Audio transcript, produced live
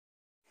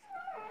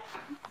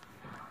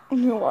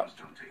You what?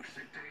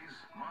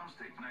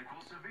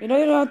 You know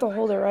you don't have to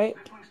hold it, right?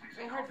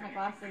 It hurts my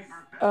glasses.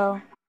 Oh.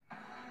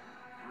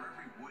 For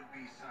every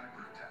would-be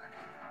cyber attack,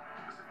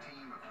 there's a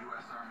team of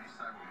U.S. Army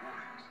cyber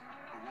warriors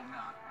who will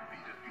not be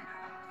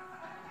defeated.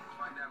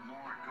 Find out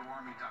more at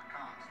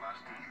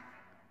goarmy.com/team.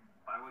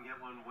 Buy one, get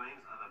one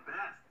wings are the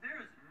best.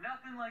 There's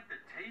nothing like the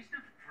taste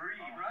of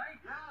free, right?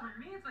 Yeah. For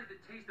me, it's like the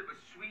taste of a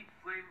sweet,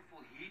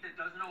 flavorful heat that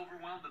doesn't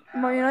overwhelm the palate.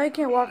 Well, you know you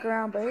can't walk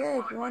around, but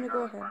yeah, if you want to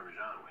go ahead.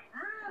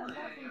 Really?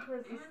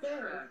 Towards the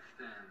stairs.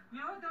 You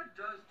know, that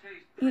does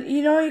taste.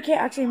 You know you can't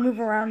actually move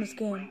around this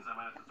game.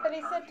 But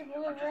he said to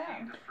move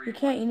around. You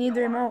can't. You need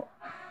the remote.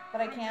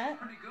 But I can't?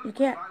 You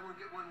can't.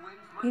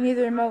 You need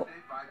the remote.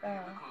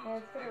 Well,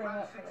 let's get a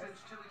remote for this.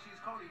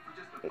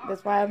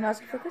 That's why I'm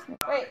asking for Christmas.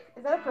 Wait,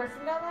 is that a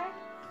person down there?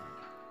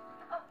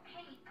 Oh,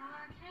 hey, can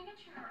I get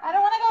your... I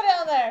don't want to go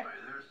down there.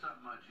 There's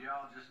something a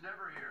geologist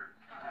never hears.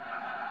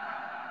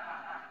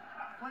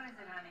 What is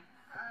it, honey?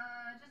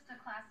 Just a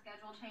class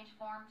schedule change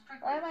form.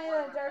 Strictly Why am I in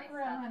a for dark grade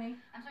room, stuff. honey?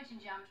 I'm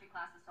switching geometry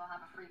classes, so I'll have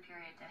a free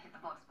period to hit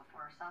the books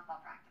before softball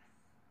practice.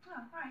 Oh,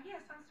 right.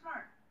 Yeah, sounds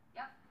smart.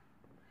 Yep.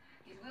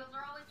 These wheels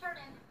are always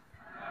turning.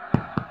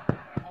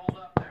 Hold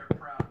up there,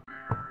 proud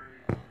Mary.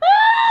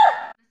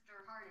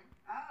 Mr. Harden.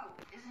 Oh,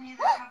 isn't he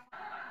the tough?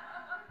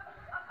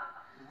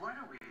 What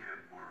are we at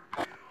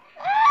work?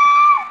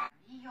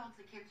 He holds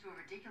the kids to a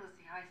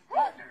ridiculously high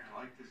standard.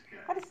 I like this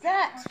guy. What is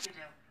that? Of course you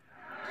do.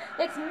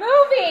 It's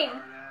moving!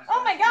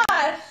 Oh my gosh!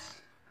 That's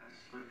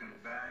looking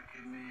back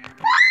at me.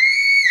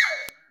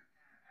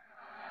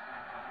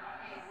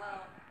 Hey,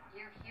 well,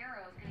 your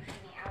hero's gonna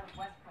keep me out of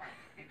West Point.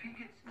 If he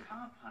gets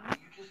tough, honey,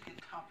 you just get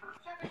tougher.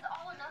 Yeah, it's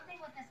all or nothing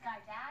with this guy,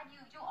 Dad. You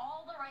do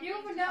all the right You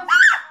things. open down-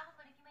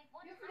 But if you make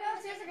one You open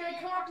downstairs, mistake, I gotta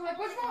then come up to like,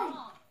 you're what's totally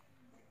wrong?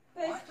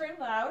 Did I scream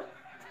loud?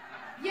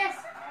 Yes.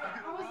 I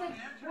was like,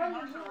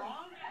 running.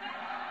 Wrong? Where's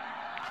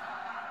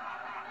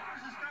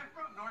this guy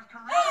from? North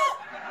Korea?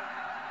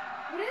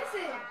 What is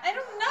it? I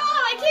don't know!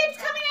 It keeps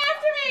coming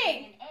after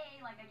me! An A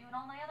like I do in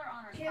all my other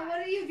honors Okay, what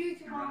do you do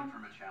You're running tomorrow?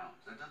 from a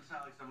challenge. That doesn't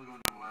sound like someone going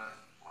to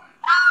West Point.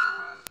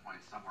 West Point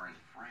somewhere in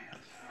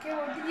France. Okay,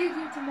 what do you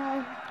do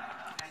tomorrow?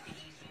 I think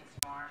he's being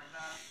smart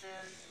about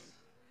this.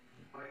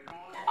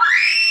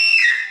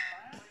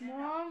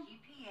 Mom?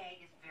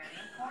 GPA is very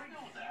important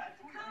to get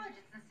into college.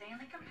 It's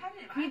insanely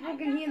competitive. People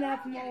I can hear that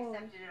don't from get all over.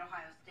 accepted at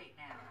Ohio State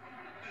now.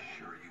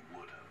 Sure you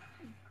would have.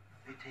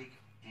 They take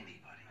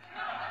anybody.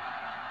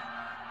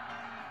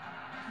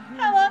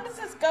 How long does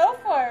this go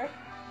for?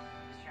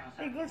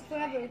 It goes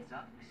forever. Heads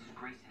up, Mrs.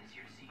 Grayson is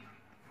here to see you.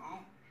 Who?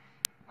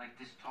 Like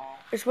this tall?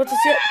 You're supposed to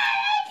see.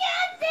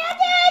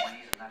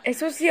 You're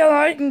supposed to see how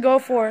long you can go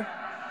for. Tell her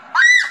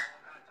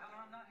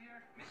I'm not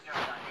here. Mr.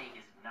 Dante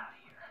is not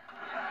here.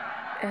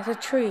 It's a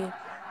tree. Thanks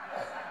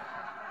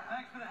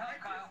for the help,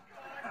 Kyle.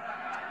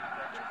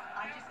 I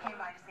just came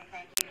by to say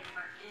thank you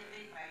for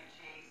giving my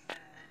Jason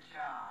the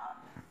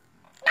job.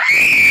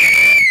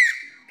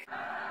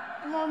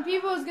 Mom,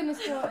 people is gonna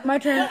start. My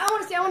turn. I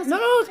want to see. I want to see. No,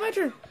 no, it's my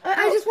turn.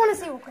 I just want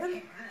to see real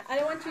quick. I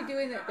don't want you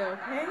doing it though,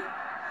 okay?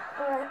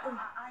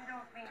 I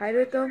don't mean Can I do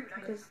it though?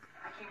 Because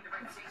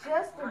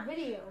Just a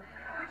video.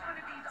 which one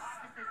of these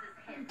offices is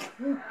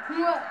his?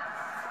 What?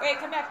 Wait,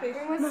 come back, please.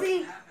 Let's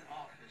see.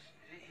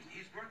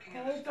 He's working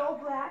Okay, it's all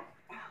black.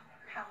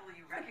 How will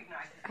you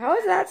recognize his how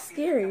is that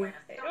scary? It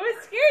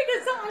was scary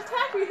because someone was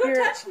touching me. Who Here.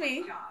 touched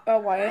me? Oh,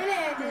 Wyatt.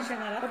 And Turn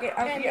that up. Okay,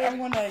 I'm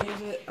gonna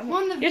use it. on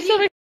the You're video.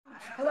 still.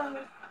 Hello.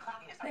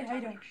 Hey, how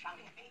you doing? I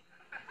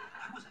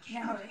wasn't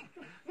Yeah, how are shouting.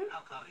 How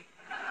cloudy?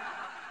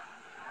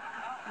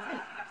 I'm gonna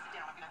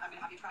have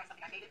you try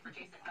something. I made it for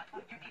Jason, but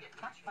you need it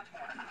much, much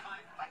more.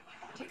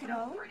 Take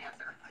No. for an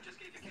answer. I just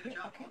gave you a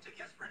job. I'll take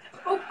yes for an answer.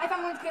 Oh, I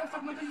found one scale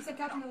stuck. He said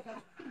couch another couch.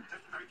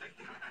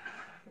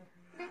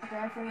 Okay,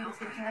 I figured this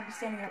station. I'd be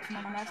standing up to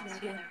my mom's gonna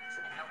do.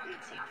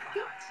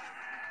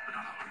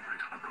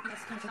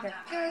 Let's catch it there.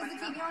 Is the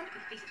TV on?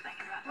 Okay, so.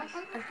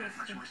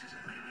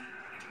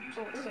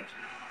 Oh, is it?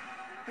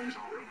 To you,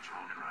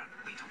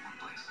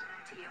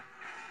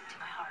 to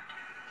my heart,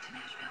 to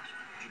Nashville.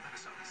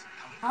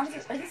 How does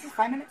it? I guess it's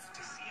 5 minutes.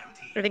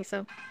 I think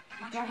so.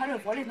 Yeah, how to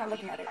avoid it? Not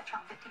looking at it.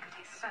 Top 50 could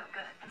taste so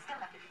good and still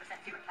have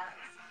 50% fewer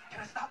calories. Can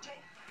I stop, Jay?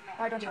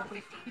 I don't do that,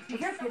 please. If your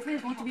fifth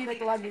is going to be like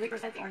the loud music or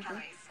something, orange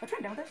thing. I'll turn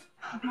it down with this.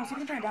 No, so you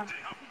can turn it down.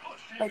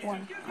 Like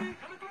one.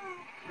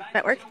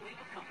 That worked?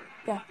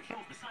 Yeah.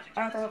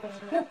 I don't know if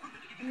that'll help.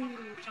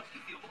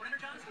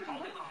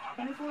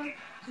 24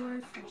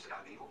 yours.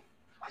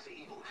 I'm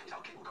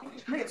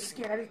gonna get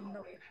scared. I didn't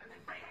know it.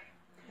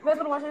 You guys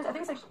wanna watch this? I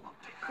think it's like,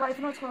 well, if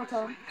you know what's going to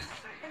tell.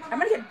 I'm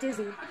gonna get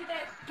dizzy.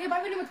 Okay,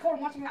 my video was called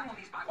Watching Right Now.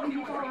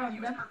 You call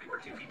around them.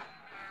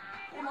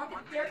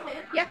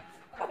 Yeah.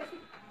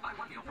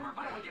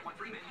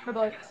 Her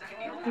boy.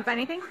 Can you find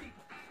anything?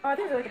 Oh, I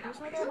think there's like a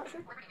person right there. I'm not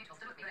sure.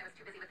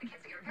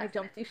 I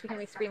don't usually hear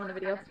me scream on the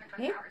video.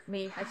 Me?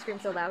 Me, I scream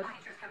so loud.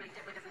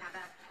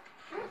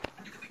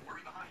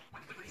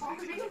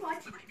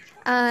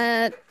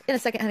 In a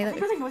second, honey. I think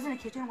there's like noise in the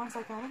kitchen. One's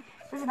like that.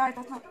 There's a knife.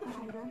 That's not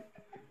really good.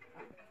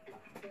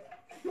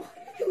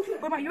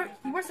 Wait, Mike,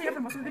 you were saying after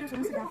most of the videos, so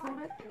let me sit down for a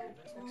little bit.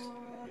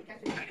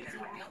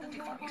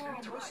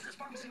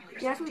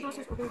 Yeah, actually, let's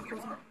just open the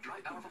closing.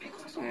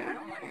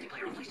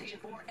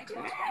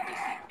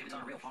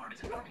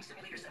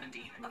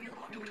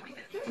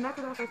 And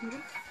after that, first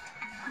meeting.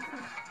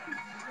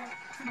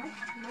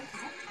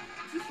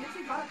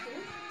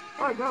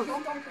 Oh, gross.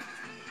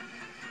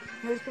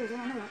 No, it's crazy. I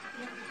don't know that.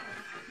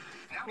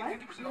 What?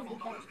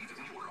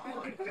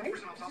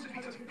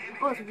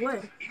 Oh, it's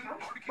wood.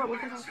 What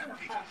is that?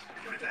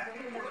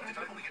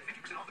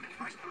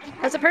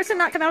 Has the person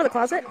not come out of the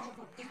closet?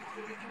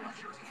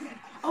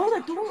 Oh,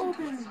 the door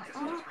opens.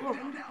 Oh, oh.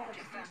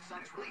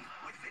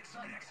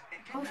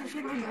 Oh, so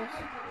she windows.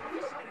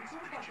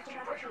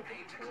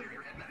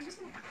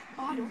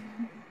 Oh, no.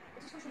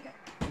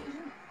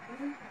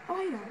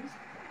 Oh, yeah.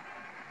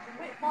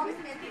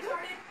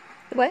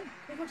 What?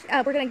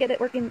 We're gonna get it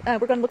working.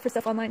 We're gonna look for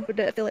stuff online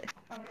to fill it.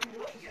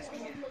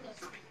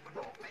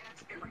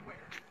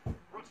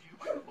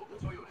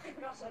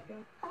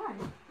 Hi.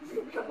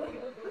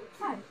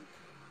 Hi.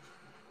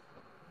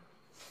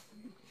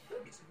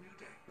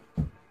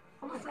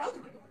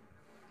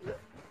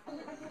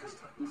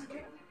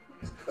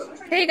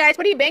 Hey guys,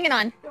 what are you banging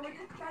on?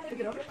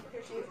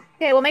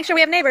 Okay, well make sure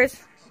we have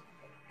neighbors.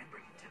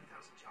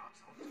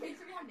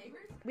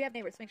 We have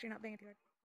neighbors. Make sure you're not banging too hard.